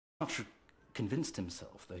Sartre convinced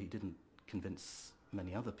himself, though he didn't convince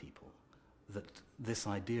many other people, that this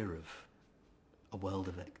idea of a world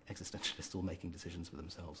of existentialists all making decisions for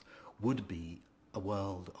themselves would be a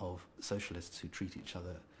world of socialists who treat each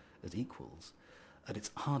other as equals. And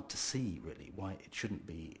it's hard to see, really, why it shouldn't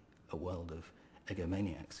be a world of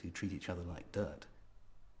egomaniacs who treat each other like dirt.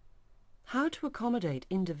 How to accommodate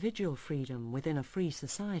individual freedom within a free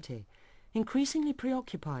society increasingly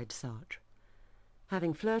preoccupied Sartre.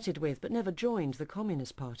 Having flirted with but never joined the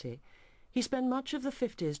Communist Party, he spent much of the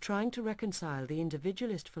 50s trying to reconcile the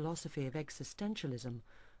individualist philosophy of existentialism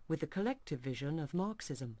with the collective vision of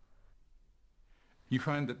Marxism. You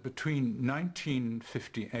find that between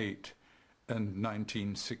 1958 and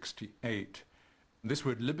 1968, this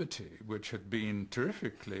word liberty, which had been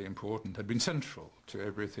terrifically important, had been central to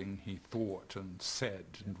everything he thought and said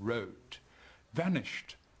and wrote,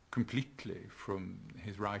 vanished completely from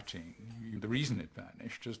his writing. The reason it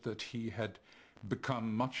vanished is that he had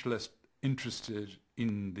become much less interested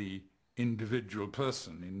in the individual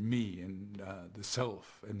person, in me, in the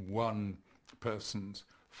self, in one person's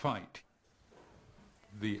fight.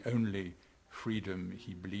 The only freedom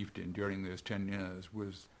he believed in during those 10 years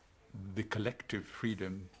was the collective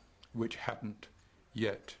freedom which hadn't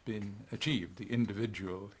yet been achieved. The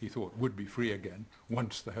individual, he thought, would be free again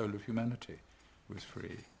once the whole of humanity was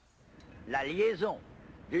free. La liaison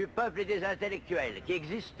du peuple et des intellectuels qui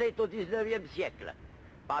existait au XIXe siècle,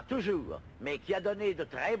 pas toujours, mais qui a donné de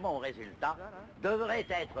très bons résultats, devrait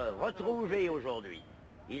être retrouvée aujourd'hui.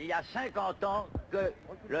 Il y a 50 ans que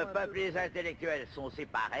le peuple et les intellectuels sont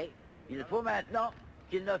séparés. Il faut maintenant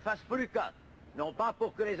qu'ils ne fassent plus qu'un. Non pas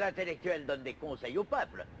pour que les intellectuels donnent des conseils au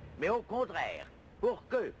peuple, mais au contraire, pour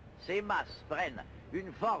que ces masses prennent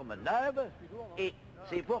une forme neuve, et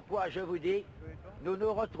c'est pourquoi je vous dis, nous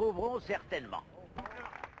nous retrouverons certainement.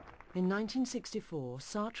 In 1964,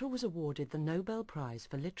 Sartre was awarded the Nobel Prize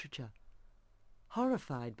for Literature.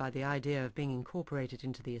 Horrified by the idea of being incorporated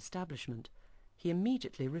into the establishment, he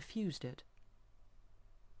immediately refused it.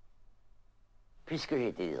 Puisque j'ai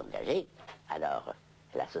été désengagé, alors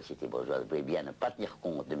la société bourgeoise voulait bien ne pas tenir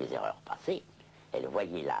compte de mes erreurs passées. Elle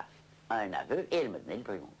voyait là un aveu et elle me donnait le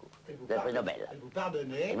prix Goncourt, le prix Nobel. Elle vous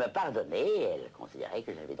pardonnait? Elle me pardonnait et elle considérait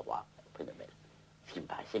que j'avais droit au prix Nobel, ce qui me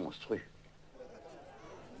paraissait monstrueux.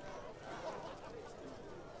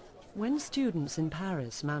 When students in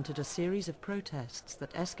Paris mounted a series of protests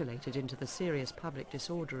that escalated into the serious public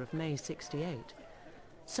disorder of May '68,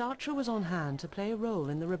 Sartre was on hand to play a role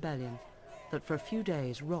in the rebellion that for a few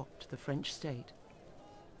days rocked the French state.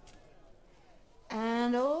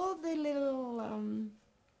 And all the little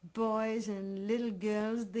boys and little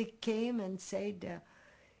girls, they came and said,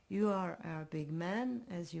 you are our big man,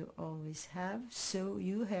 as you always have, so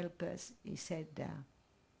you help us. He said,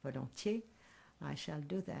 volontiers, I shall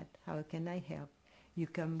do that. How can I help? You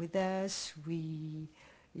come with us, you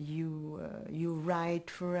write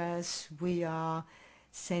for us, we are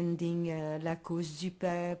sending La Cause du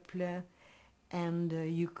Peuple, and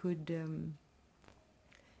you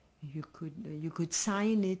could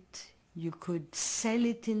sign it, you could sell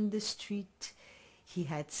it in the street. He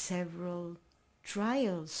had several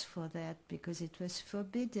trials for that because it was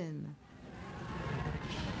forbidden.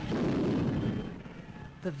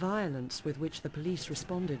 The violence with which the police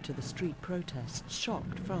responded to the street protests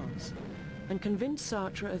shocked France and convinced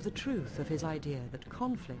Sartre of the truth of his idea that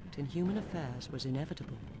conflict in human affairs was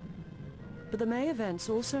inevitable. But the May events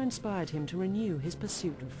also inspired him to renew his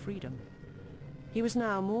pursuit of freedom. He was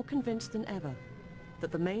now more convinced than ever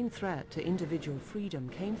that the main threat to individual freedom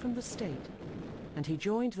came from the state, and he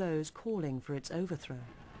joined those calling for its overthrow.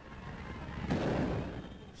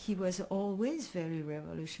 He was always very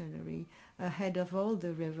revolutionary, ahead of all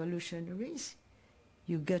the revolutionaries.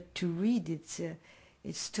 You got to read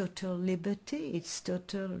it's total liberty, it's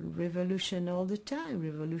total revolution all the time,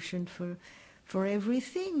 revolution for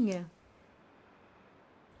everything.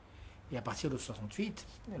 Et à partir de 68,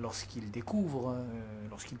 lorsqu'il découvre,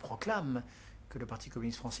 lorsqu'il proclame que le Parti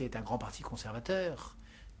communiste français est un grand parti conservateur,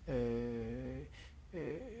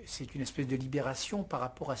 c'est une espèce de libération par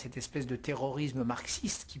rapport à cette espèce de terrorisme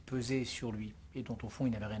marxiste qui pesait sur lui et dont au fond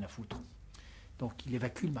il n'avait rien à foutre. Donc il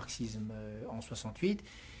évacue le marxisme en 68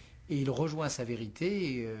 et il rejoint sa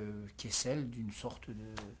vérité qui est celle d'une sorte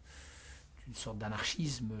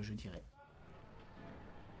d'anarchisme, je dirais.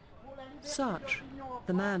 Sartre,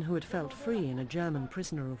 the man who had felt free in a German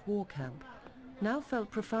prisoner of war camp, now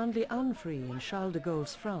felt profoundly unfree in Charles de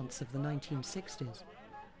Gaulle's France of the 1960s.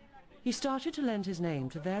 He started to lend his name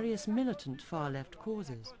to various militant far-left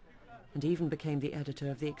causes, and even became the editor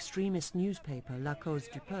of the extremist newspaper La Cause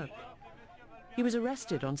du Peuple. He was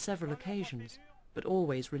arrested on several occasions, but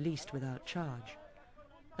always released without charge.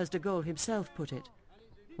 As de Gaulle himself put it,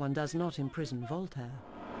 one does not imprison Voltaire.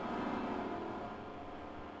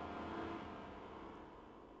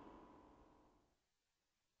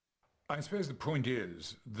 I suppose the point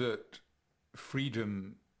is that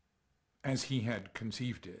freedom, as he had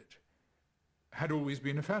conceived it, had always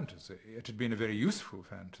been a fantasy. It had been a very useful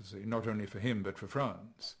fantasy, not only for him but for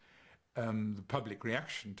France. The public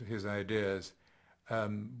reaction to his ideas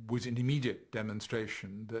was an immediate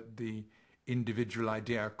demonstration that the individual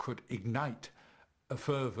idea could ignite a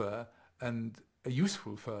fervour, and a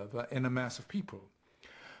useful fervour, in a mass of people.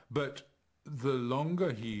 But the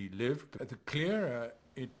longer he lived, the clearer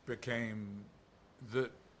it became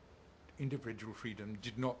that individual freedom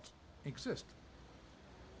did not exist.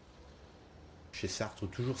 Chez Sartre,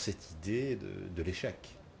 toujours cette idée de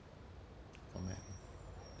l'échec, quand même.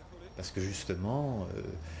 Parce que justement,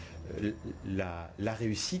 la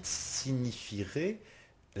réussite signifierait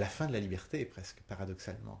la fin de la liberté, presque,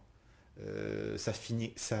 paradoxalement. Ça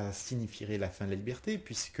signifierait la fin de la liberté,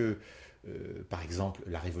 puisque, par exemple,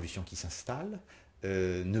 la révolution qui s'installe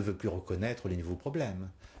ne veut plus reconnaître les nouveaux problèmes.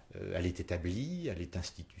 Elle est établie, elle est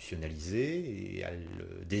institutionnalisée, et elle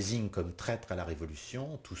désigne comme traîtres à la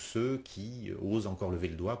révolution tous ceux qui osent encore lever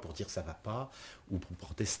le doigt pour dire ça va pas ou pour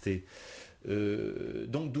protester.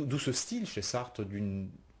 Donc d'où ce style chez Sartre,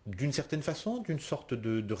 d'une certaine façon, d'une sorte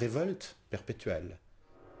de révolte perpétuelle.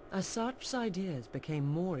 As Sartre's ideas became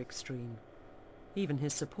more extreme, even his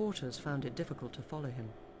supporters found it difficult to follow him.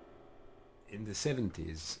 In the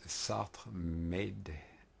 70s, Sartre made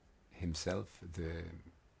himself the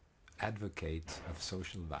advocate of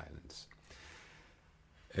social violence,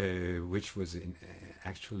 which was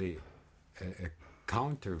actually a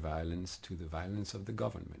counter-violence to the violence of the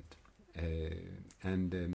government.